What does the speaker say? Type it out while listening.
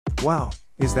Wow,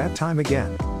 is that time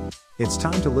again? It's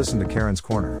time to listen to Karen's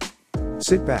Corner.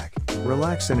 Sit back,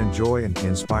 relax, and enjoy an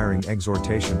inspiring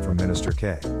exhortation from Minister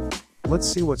K. Let's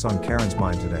see what's on Karen's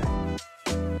mind today.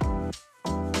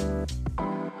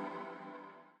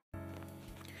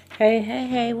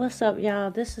 Hey, what's up,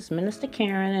 y'all? This is Minister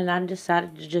Karen, and I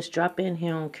decided to just drop in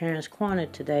here on Karen's Corner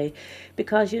today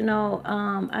because,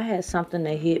 I had something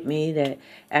that hit me that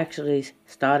actually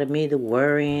started me to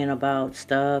worrying about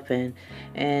stuff, and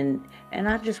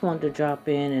I just wanted to drop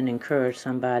in and encourage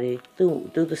somebody.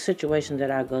 Through the situation that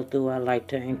I go through, I like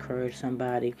to encourage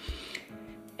somebody.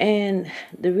 And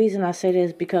the reason I say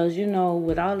this is because,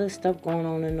 with all this stuff going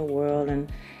on in the world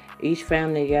and each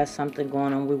family got something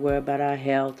going on, we worry about our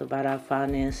health, about our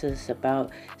finances, about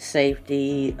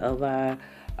safety of our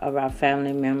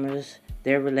family members,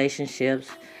 their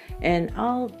relationships, and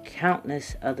all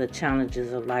countless other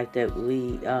challenges of life that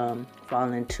we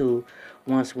fall into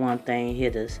once one thing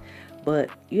hit us.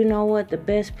 But you know what? The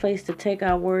best place to take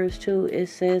our words to, it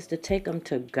says to take them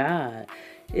to God.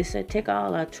 It said take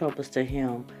all our troubles to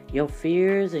Him, your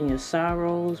fears and your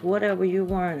sorrows, whatever you're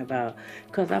worrying about.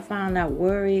 Because I found out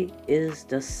worry is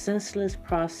the senseless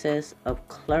process of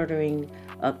cluttering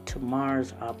up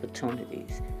tomorrow's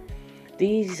opportunities.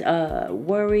 These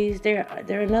worries,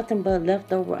 they're nothing but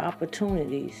leftover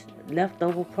opportunities,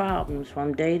 leftover problems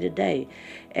from day to day.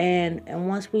 And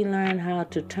once we learn how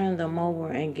to turn them over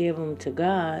and give them to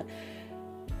God,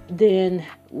 then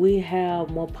we have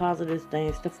more positive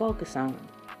things to focus on.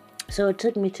 So it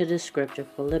took me to this scripture,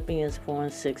 Philippians 4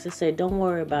 and 6. It said, don't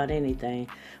worry about anything,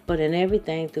 but in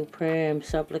everything through prayer and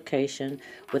supplication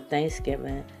with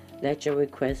thanksgiving, let your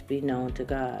requests be known to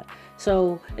God.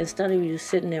 So instead of you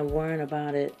sitting there worrying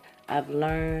about it, I've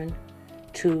learned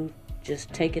to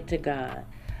just take it to God.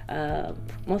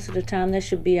 Most of the time that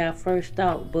should be our first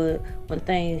thought, but when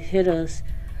things hit us,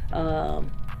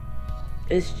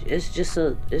 it's just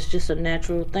a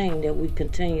natural thing that we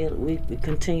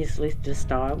continuously just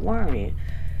start worrying.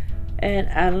 And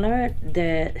I learned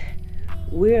that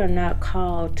we are not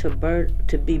called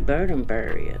to be burden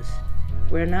barriers.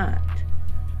 We're not.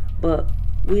 But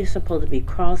we're supposed to be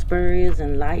cross barriers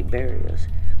and light barriers.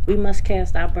 We must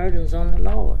cast our burdens on the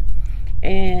Lord.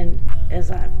 And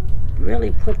as I really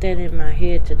put that in my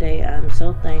head today, I'm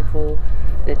so thankful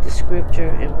that the scripture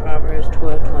in Proverbs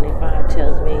 12:25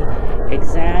 tells me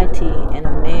anxiety in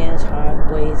a man's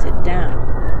heart weighs it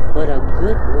down, but a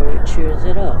good word cheers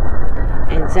it up.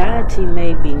 Anxiety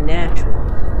may be natural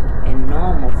and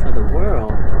normal for the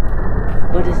world,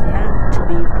 but it's not to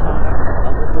be part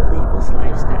of a believer's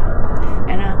lifestyle.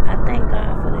 And I thank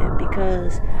God for that,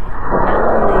 because not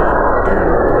only do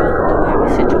you grow through every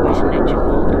situation that you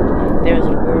go through, there's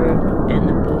a word in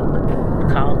the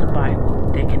book called the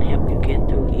Bible that can help you get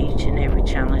through each and every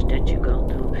challenge that you go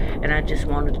through. And I just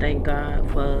want to thank God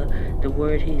for the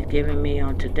word He's given me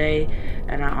on today.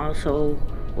 And I also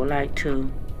would like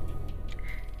to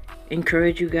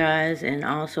encourage you guys and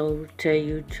also tell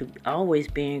you to always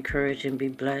be encouraged and be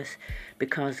blessed,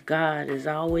 because God has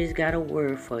always got a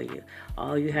word for you.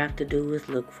 All you have to do is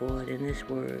look for it in this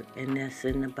word, and that's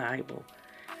in the Bible.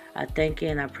 I thank you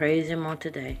and I praise Him on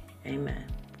today. Amen.